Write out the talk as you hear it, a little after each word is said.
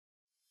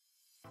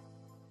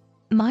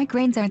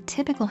Migraines are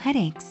typical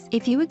headaches.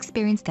 If you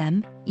experience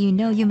them, you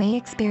know you may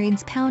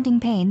experience pounding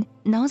pain,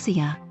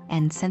 nausea,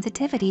 and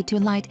sensitivity to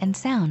light and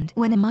sound.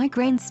 When a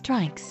migraine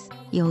strikes,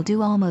 you'll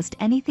do almost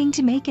anything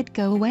to make it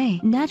go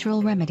away.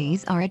 Natural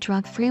remedies are a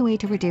drug-free way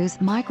to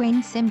reduce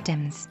migraine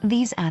symptoms.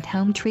 These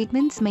at-home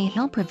treatments may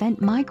help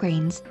prevent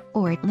migraines,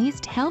 or at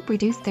least help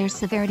reduce their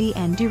severity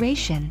and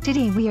duration.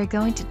 Today we are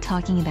going to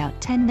talking about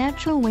 10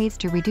 natural ways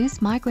to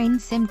reduce migraine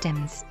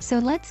symptoms. So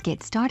let's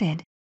get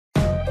started.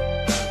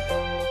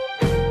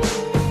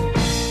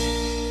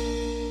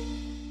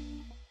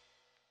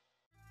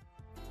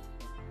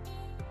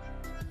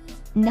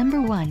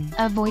 Number 1.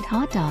 Avoid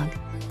hot dog.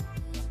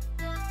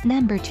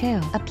 Number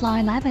 2.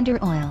 Apply lavender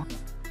oil.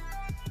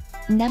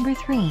 Number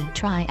 3.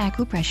 Try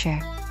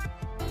acupressure.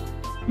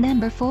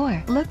 Number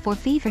 4. Look for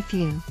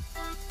feverfew.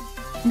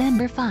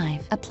 Number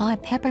 5. Apply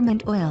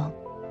peppermint oil.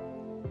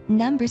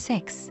 Number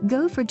 6.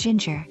 Go for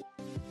ginger.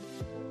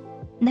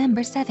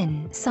 Number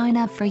 7. Sign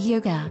up for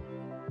yoga.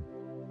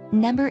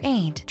 Number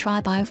 8. Try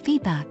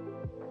biofeedback.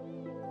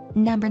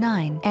 Number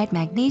 9. Add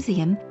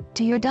magnesium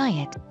to your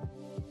diet.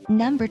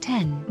 Number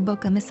 10.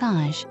 Book a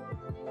massage.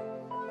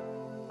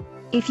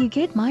 If you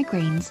get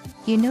migraines,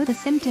 you know the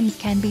symptoms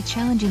can be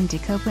challenging to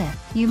cope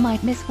with. You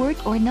might miss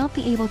work or not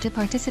be able to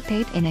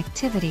participate in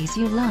activities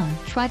you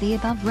love. Try the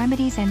above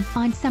remedies and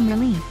find some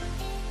relief.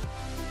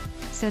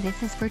 So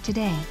this is for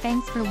today.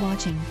 Thanks for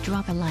watching.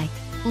 Drop a like,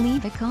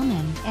 leave a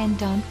comment, and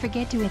don't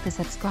forget to hit the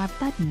subscribe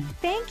button.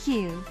 Thank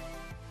you.